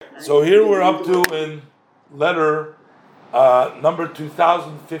So here we're up to in letter number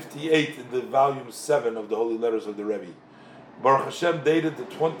 2058 in the volume 7 of the Holy Letters of the Rebbe. Baruch Hashem, dated the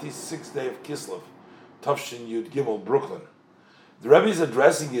 26th day of Kislev, Tafshin Yud Gimel, Brooklyn. The Rebbe is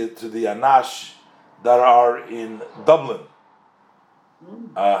addressing it to the Anash that are in Dublin.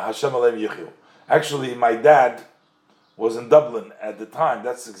 Hashem Aleim Yichyu. Actually, my dad was in Dublin at the time.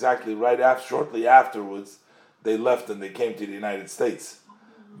 That's exactly right after, shortly afterwards, they left and they came to the United States.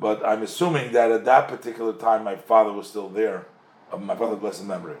 But I'm assuming that at that particular time, my father was still there, of my father's blessed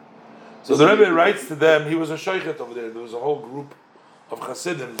memory. So the Rebbe writes to them, he was a shochet over there. There was a whole group of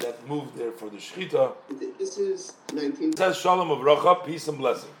Hasidim that moved there for the Shechita. This is 19... It says, Shalom Avracha, peace and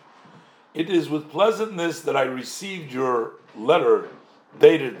blessing. It is with pleasantness that I received your letter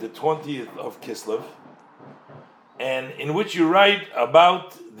dated the 20th of Kislev, and in which you write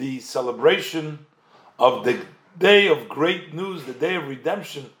about the celebration of the day of great news, the day of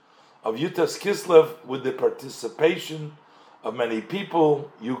redemption of Yutas Kislev, with the participation of many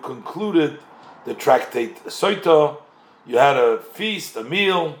people. You concluded the tractate Soita, you had a feast, a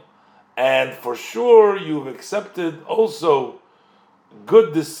meal, and for sure you've accepted also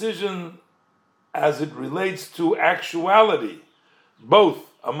good decision as it relates to actuality, both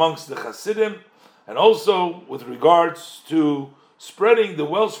amongst the Hasidim and also with regards to spreading the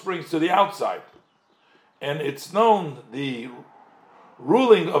well springs to the outside. And it's known, the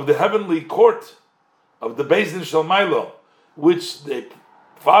ruling of the heavenly court of the Beis Din Shel Mailo, which the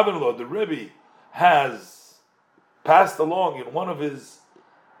father-in-law, the Rebbe, has passed along in one of his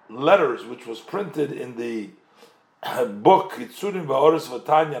letters, which was printed in the book Yitzurim Va'oros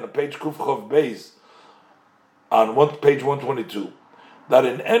V'Tanya on page Kuf Chov Beis, on page 122, that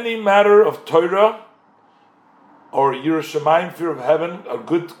in any matter of Torah or Yerushalayim, fear of heaven, or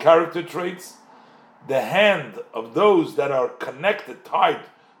good character traits, the hand of those that are connected, tied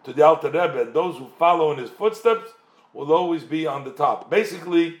to the Alter Rebbe, and those who follow in his footsteps, will always be on the top.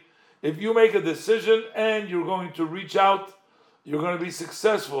 Basically, if you make a decision and you're going to reach out, you're going to be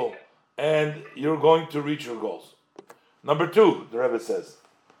successful, and you're going to reach your goals. Number 2, the Rebbe says,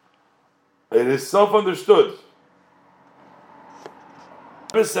 it is self-understood.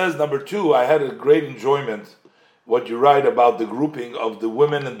 The Rebbe says, number 2, I had a great enjoyment what you write about the grouping of the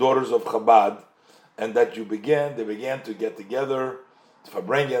women and daughters of Chabad, and that they began to get together for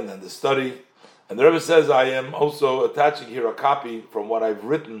bringing and the study. And the Rebbe says, I am also attaching here a copy from what I've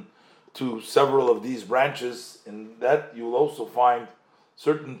written to several of these branches. In that you will also find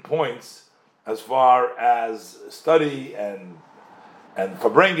certain points as far as study and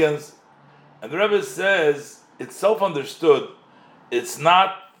Fabrengens. And the Rebbe says, it's self-understood, it's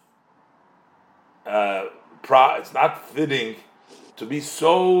not fitting to be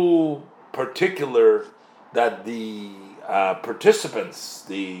so particular that the participants,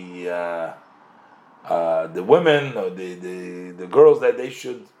 the women or the girls, that they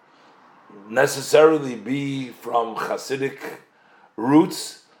should necessarily be from Hasidic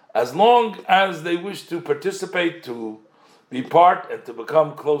roots, as long as they wish to participate, to be part, and to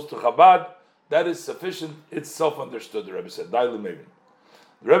become close to Chabad. That is sufficient. It's self-understood, the Rebbe said. The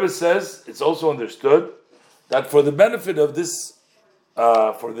Rebbe says it's also understood that for the benefit of this,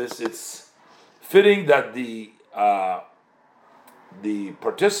 it's fitting that the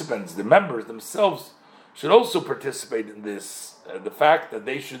participants, the members themselves, should also participate in this. The fact that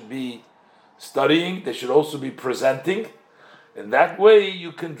they should be studying, they should also be presenting. In that way,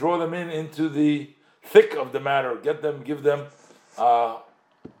 you can draw them into the thick of the matter, give them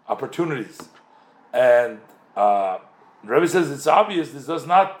opportunities. And the Rebbe says it's obvious. This does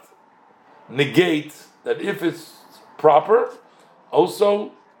not negate that if it's proper,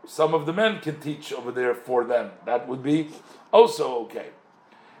 also some of the men can teach over there for them. That would be also okay.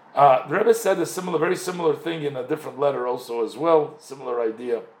 The Rebbe said a very similar thing in a different letter also as well, similar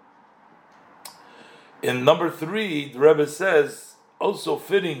idea. In number 3, the Rebbe says, also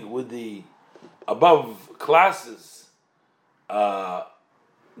fitting with the above classes,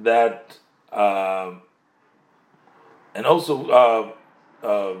 that and also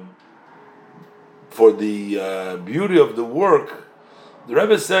for the beauty of the work, the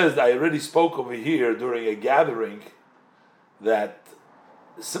Rebbe says, I already spoke over here during a gathering, that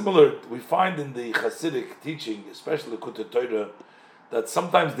similar, we find in the Hasidic teaching, especially Kutei Torah, that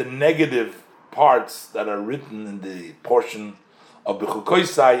sometimes the negative parts that are written in the portion of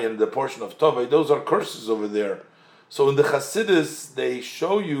Bechukoisai and the portion of Tovei, those are curses over there. So in the Hasidus, they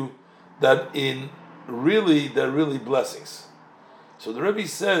show you that they're really blessings. So the Rebbe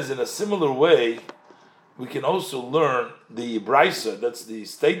says, in a similar way, we can also learn the Braisa, that's the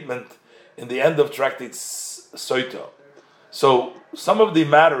statement in the end of Tractate Soita, So some of the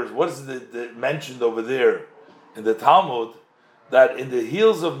matters, what is the mentioned over there in the Talmud, that in the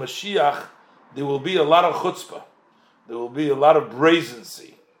heels of Mashiach there will be a lot of chutzpah, there will be a lot of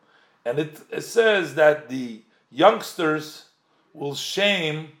brazency, and it says that the youngsters will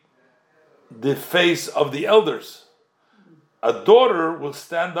shame the face of the elders. A daughter will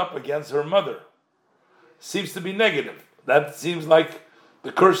stand up against her mother. Seems to be negative. That seems like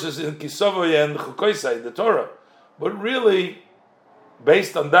the curses in Kisavoy and Chukoisai, the Torah. But really,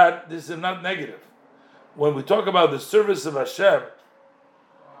 based on that, this is not negative. When we talk about the service of Hashem,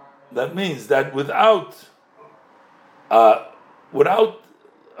 that means that without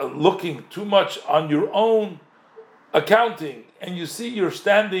looking too much on your own accounting, and you see your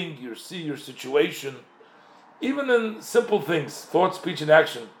standing, you see your situation, even in simple things, thought, speech, and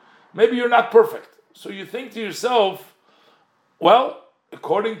action, maybe you're not perfect. So you think to yourself, well,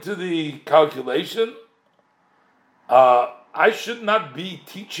 according to the calculation, I should not be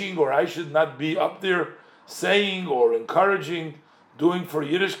teaching, or I should not be up there saying or encouraging, doing for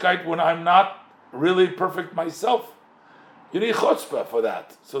Yiddishkeit when I'm not really perfect myself. You need chutzpah for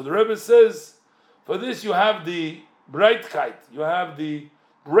that. So the Rebbe says, for this you have the breitkeit, you have the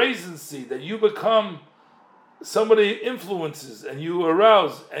brazency, that you become somebody influences and you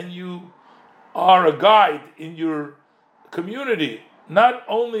arouse and you are a guide in your community, not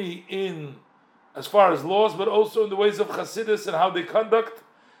only in as far as laws, but also in the ways of Chassidus and how they conduct,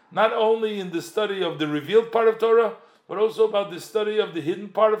 not only in the study of the revealed part of Torah, but also about the study of the hidden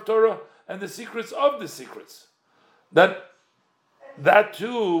part of Torah and the secrets of the secrets. That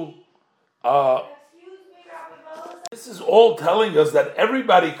too, this is all telling us that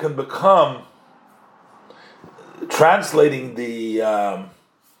everybody can become, translating the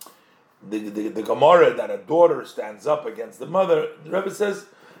Gemara, that a daughter stands up against the mother. The Rebbe says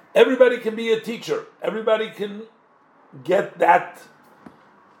everybody can be a teacher. Everybody can get that,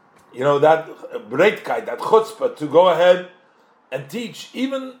 that breitkeit, that chutzpah, to go ahead and teach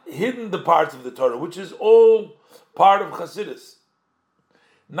even hidden the parts of the Torah, which is all part of Chassidus.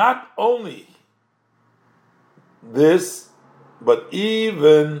 Not only this, but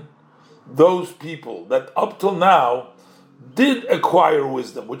even those people that up till now did acquire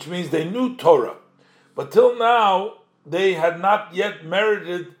wisdom, which means they knew Torah, but till now they had not yet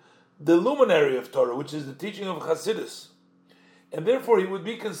merited the luminary of Torah, which is the teaching of Chassidus. And therefore he would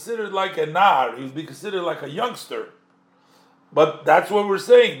be considered like a nar, he would be considered like a youngster. But that's what we're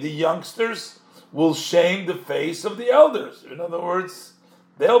saying. The youngsters will shame the face of the elders. In other words,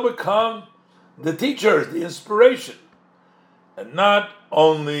 they'll become the teachers, the inspiration. And not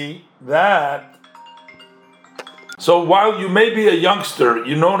only that, so while you may be a youngster,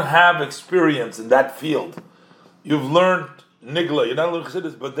 you don't have experience in that field. You've learned Nigla, you're not learning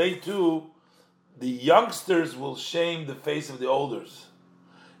Chassidus, but they too, the youngsters will shame the face of the elders.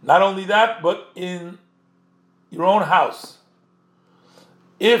 Not only that, but in your own house.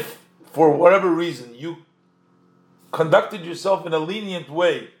 If, for whatever reason, you conducted yourself in a lenient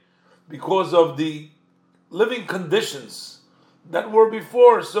way because of the living conditions that were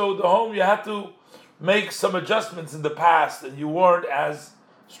before, so the home, you had to make some adjustments in the past and you weren't as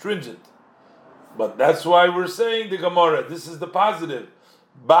stringent. But that's why we're saying the Gemara, this is the positive.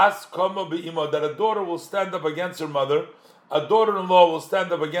 Bas kama be'imo, that a daughter will stand up against her mother, a daughter-in-law will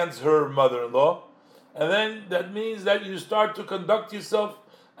stand up against her mother-in-law, and then that means that you start to conduct yourself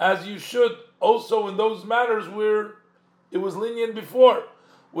as you should, also in those matters where it was lenient before,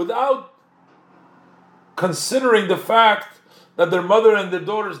 without considering the fact that their mother and their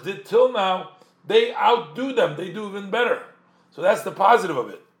daughters did till now, they outdo them, they do even better. So that's the positive of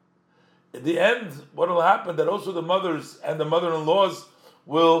it. In the end, what will happen, that also the mothers and the mother-in-laws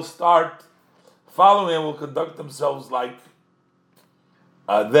will start following and will conduct themselves like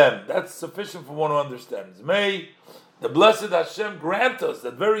them. That's sufficient for one who understands. May the blessed Hashem grant us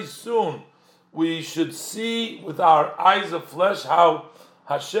that very soon we should see with our eyes of flesh how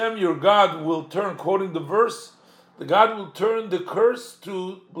Hashem, your God, will turn, quoting the verse, the God will turn the curse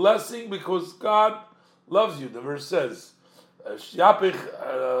to blessing because God loves you. The verse says,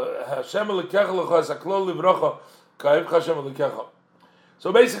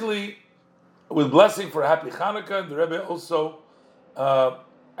 so basically, with blessing for happy Hanukkah, the Rebbe also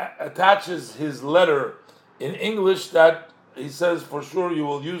attaches his letter in English that he says for sure you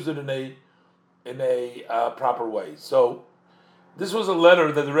will use it in a proper way. So this was a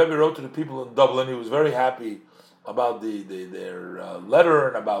letter that the Rebbe wrote to the people in Dublin. He was very happy about their letter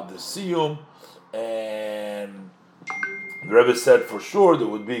and about the siyum, and the Rebbe said for sure there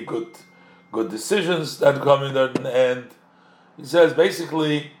would be good decisions that come in there. And he says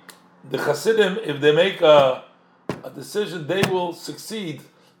basically the Hasidim, if they make a a decision, they will succeed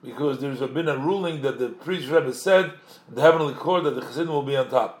because been a ruling that the priest Rebbe said in the heavenly court that the Chassidim will be on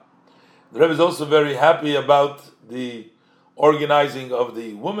top. The Rebbe is also very happy about the organizing of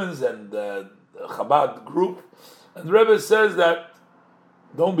the women's and the Chabad group. And the Rebbe says that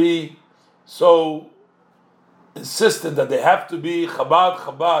don't be so insistent that they have to be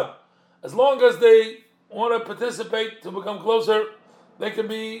Chabad. As long as they want to participate to become closer, they can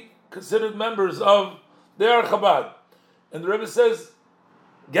be considered members of their Chabad. And the Rebbe says,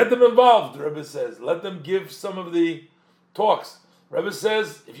 get them involved, the Rebbe says. Let them give some of the talks. The Rebbe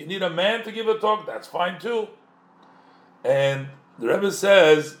says, if you need a man to give a talk, that's fine too. And the Rebbe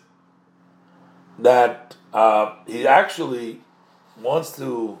says that he actually wants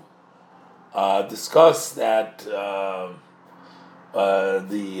to discuss that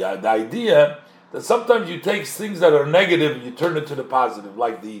the idea that sometimes you take things that are negative and you turn it to the positive,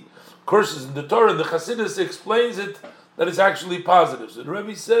 like the curses in the Torah. The Chassidus explains it that it's actually positive. So the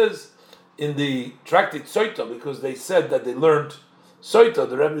Rebbe says in the tractate Soita, because they said that they learned Soita,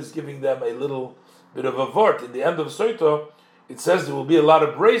 the Rebbe is giving them a little bit of a vort. In the end of Soita, it says there will be a lot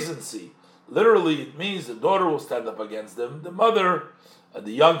of brazency. Literally, it means the daughter will stand up against them, the mother,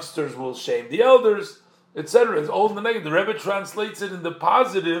 the youngsters will shame the elders, etc. It's all in the negative. The Rebbe translates it in the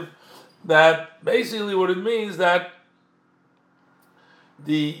positive, that basically what it means that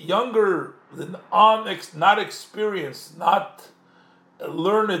the younger, the not experienced, not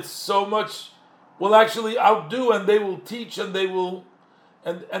learn it so much, will actually outdo, and they will teach, and they will,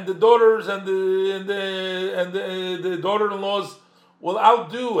 and the daughters and the daughter-in-laws will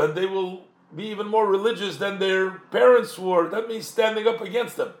outdo, and they will be even more religious than their parents were. That means standing up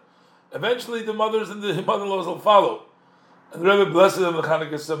against them. Eventually, the mothers and the mother-in-laws will follow. And the Rebbe blesses them with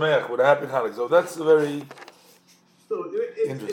Chanukah Sameach, with a happy Chanukah. So that's a very